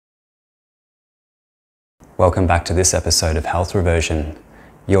Welcome back to this episode of Health Reversion.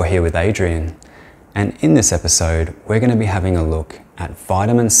 You're here with Adrian, and in this episode we're going to be having a look at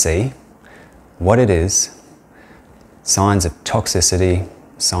vitamin C, what it is, signs of toxicity,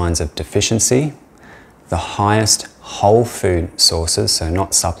 signs of deficiency, the highest whole food sources, so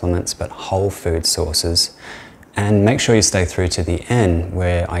not supplements but whole food sources, and make sure you stay through to the end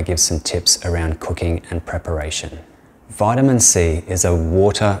where I give some tips around cooking and preparation. Vitamin C is a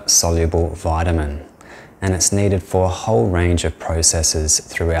water-soluble vitamin, and it's needed for a whole range of processes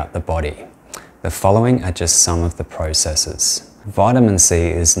throughout the body. The following are just some of the processes. Vitamin C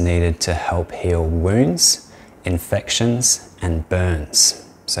is needed to help heal wounds, infections, and burns.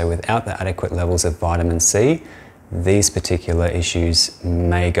 So without the adequate levels of vitamin C, these particular issues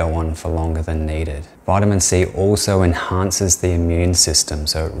may go on for longer than needed. Vitamin C also enhances the immune system,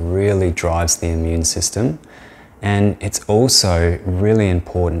 so it really drives the immune system. And it's also really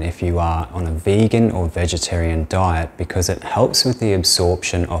important if you are on a vegan or vegetarian diet because it helps with the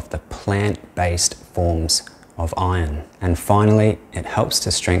absorption of the plant-based forms of iron. And finally, it helps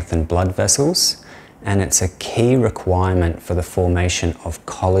to strengthen blood vessels, and it's a key requirement for the formation of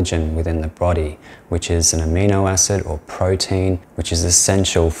collagen within the body, which is an amino acid or protein which is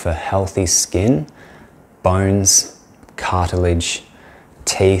essential for healthy skin, bones, cartilage,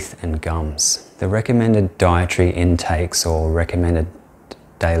 teeth and gums. The recommended dietary intakes or recommended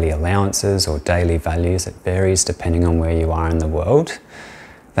daily allowances or daily values, it varies depending on where you are in the world.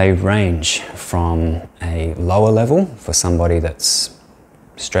 They range from a lower level for somebody that's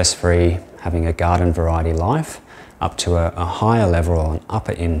stress-free, having a garden variety life, up to a higher level or an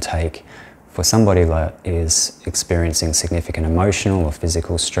upper intake for somebody that is experiencing significant emotional or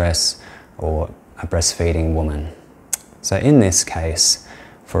physical stress or a breastfeeding woman. So in this case,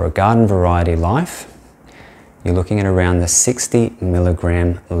 for a garden variety life, you're looking at around the 60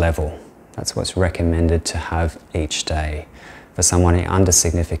 milligram level. That's what's recommended to have each day. For someone under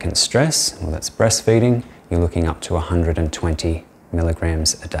significant stress, well, that's breastfeeding, you're looking up to 120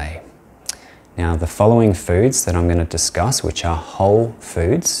 milligrams a day. Now, the following foods that I'm going to discuss, which are whole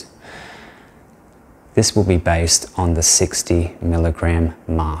foods, this will be based on the 60 milligram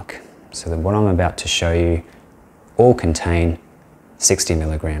mark. So that what I'm about to show you all contain 60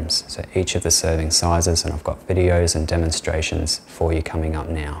 milligrams, so each of the serving sizes, and I've got videos and demonstrations for you coming up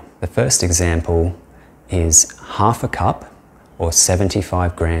now. The first example is half a cup or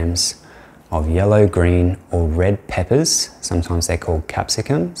 75 grams of yellow, green or red peppers, sometimes they're called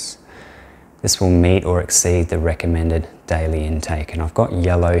capsicums. This will meet or exceed the recommended daily intake, and I've got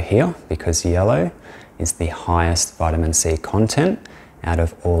yellow here because yellow is the highest vitamin C content out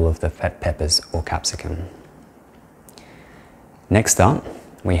of all of the peppers or capsicum. Next up,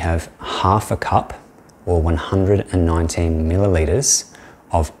 we have half a cup or 119 milliliters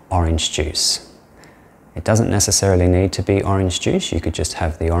of orange juice. It doesn't necessarily need to be orange juice, you could just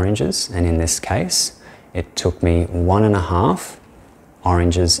have the oranges, and in this case, it took me 1.5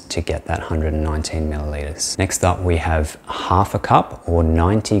 oranges to get that 119 milliliters. Next up, we have half a cup or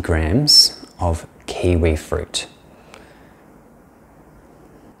 90 grams of kiwi fruit.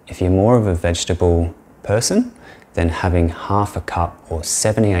 If you're more of a vegetable person, then having half a cup or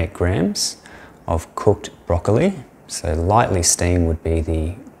 78 grams of cooked broccoli, so lightly steamed would be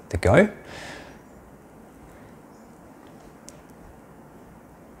the go.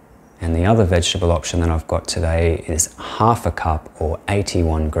 And the other vegetable option that I've got today is half a cup or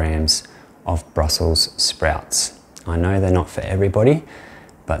 81 grams of Brussels sprouts. I know they're not for everybody,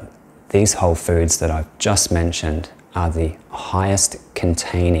 but these whole foods that I've just mentioned are the highest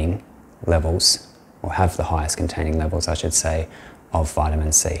containing levels, or have the highest containing levels, I should say, of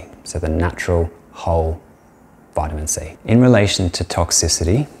vitamin C. So the natural whole vitamin C. In relation to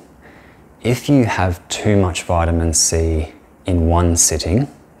toxicity, if you have too much vitamin C in one sitting,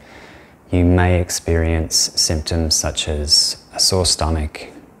 you may experience symptoms such as a sore stomach,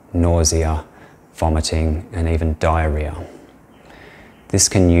 nausea, vomiting, and even diarrhea. This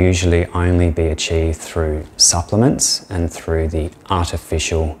can usually only be achieved through supplements and through the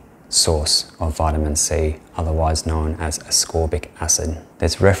artificial source of vitamin C, otherwise known as ascorbic acid.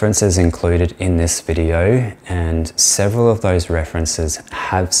 There's references included in this video, and several of those references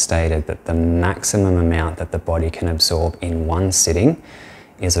have stated that the maximum amount that the body can absorb in one sitting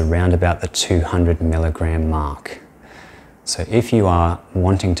is around about the 200 milligram mark. So if you are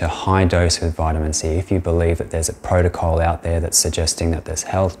wanting to high dose with vitamin C, if you believe that there's a protocol out there that's suggesting that there's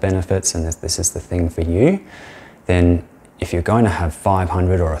health benefits and that this is the thing for you, then if you're going to have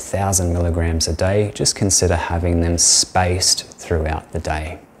 500 or 1,000 milligrams a day, just consider having them spaced throughout the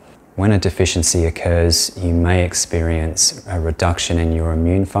day. When a deficiency occurs, you may experience a reduction in your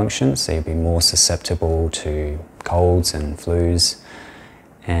immune function, so you'll be more susceptible to colds and flus,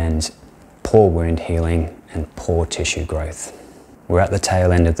 and poor wound healing and poor tissue growth. We're at the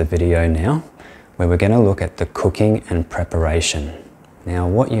tail end of the video now, where we're going to look at the cooking and preparation. Now,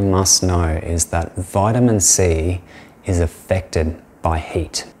 what you must know is that vitamin C is affected by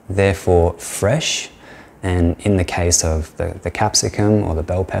heat. Therefore, fresh, and in the case of the capsicum or the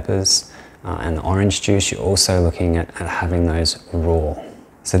bell peppers and the orange juice, you're also looking at having those raw.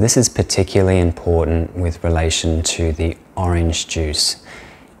 So this is particularly important with relation to the orange juice.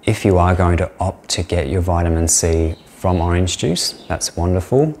 If you are going to opt to get your vitamin C from orange juice, that's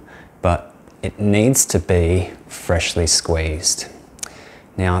wonderful, but it needs to be freshly squeezed.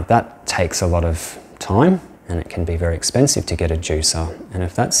 Now, that takes a lot of time and it can be very expensive to get a juicer. And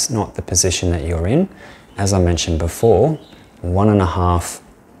if that's not the position that you're in, as I mentioned before, 1.5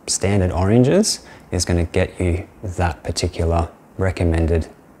 standard oranges is going to get you that particular recommended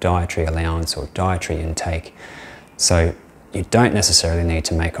dietary allowance or dietary intake. So you don't necessarily need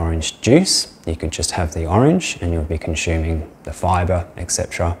to make orange juice. You could just have the orange and you'll be consuming the fibre,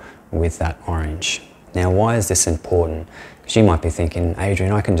 etc. with that orange. Now, why is this important? Because you might be thinking,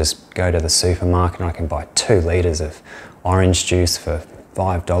 Adrian, I can just go to the supermarket and I can buy 2 litres of orange juice for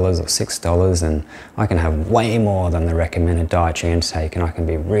 $5 or $6 and I can have way more than the recommended dietary intake and I can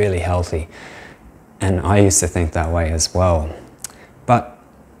be really healthy. And I used to think that way as well. But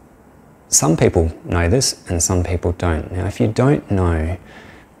some people know this and some people don't. Now, if you don't know,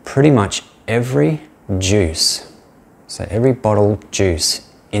 pretty much every juice, so every bottled juice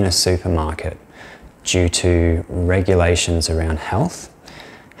in a supermarket, due to regulations around health,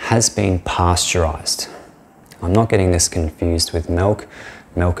 has been pasteurized. I'm not getting this confused with milk.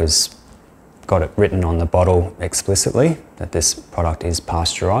 Milk has got it written on the bottle explicitly that this product is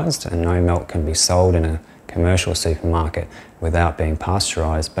pasteurized and no milk can be sold in a commercial supermarket without being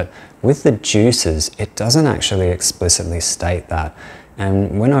pasteurized. But with the juices, it doesn't actually explicitly state that.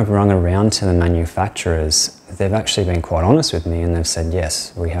 And when I've rung around to the manufacturers, they've actually been quite honest with me and they've said,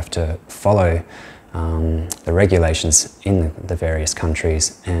 yes, we have to follow the regulations in the various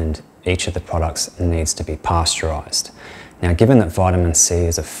countries and each of the products needs to be pasteurized. Now, given that vitamin C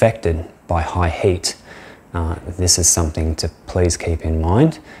is affected by high heat, this is something to please keep in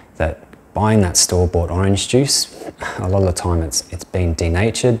mind, that buying that store-bought orange juice, a lot of the time it's been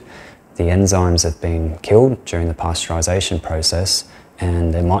denatured, the enzymes have been killed during the pasteurization process,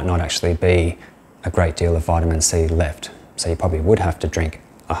 and there might not actually be a great deal of vitamin C left. So you probably would have to drink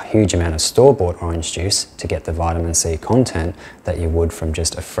a huge amount of store-bought orange juice to get the vitamin C content that you would from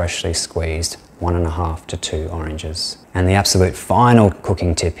just a freshly squeezed 1.5 to 2 oranges. And the absolute final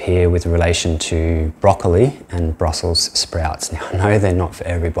cooking tip here with relation to broccoli and Brussels sprouts. Now, I know they're not for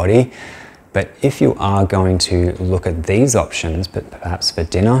everybody, but if you are going to look at these options, but perhaps for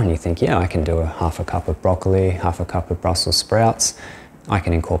dinner, and you think, yeah, I can do a 1/2 cup of broccoli, 1/2 cup of Brussels sprouts, I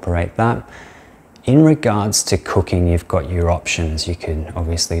can incorporate that. In regards to cooking, you've got your options. You could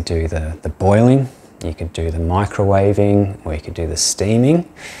obviously do the boiling, you could do the microwaving, or you could do the steaming,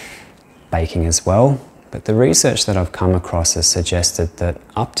 baking as well. But the research that I've come across has suggested that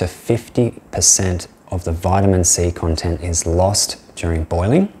up to 50% of the vitamin C content is lost during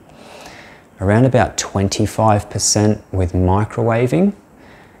boiling, around about 25% with microwaving,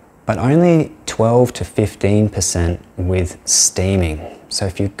 but only 12 to 15% with steaming. So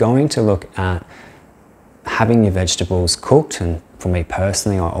if you're going to look at having your vegetables cooked, and for me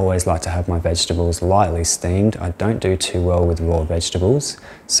personally, I always like to have my vegetables lightly steamed. I don't do too well with raw vegetables.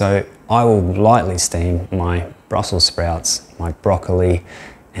 So I will lightly steam my Brussels sprouts, my broccoli,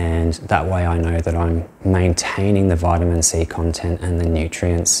 and that way I know that I'm maintaining the vitamin C content and the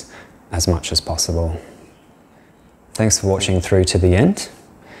nutrients as much as possible. Thanks for watching through to the end.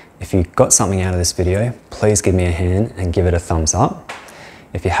 If you got something out of this video, please give me a hand and give it a thumbs up.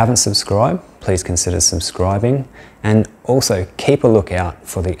 If you haven't subscribed, please consider subscribing, and also keep a lookout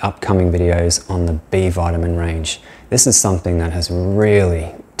for the upcoming videos on the B vitamin range. This is something that has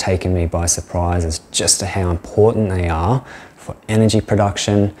really taken me by surprise as just to how important they are for energy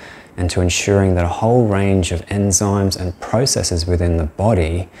production and to ensuring that a whole range of enzymes and processes within the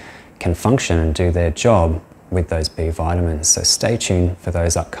body can function and do their job with those B vitamins. So stay tuned for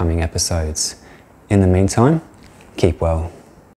those upcoming episodes. In the meantime, keep well.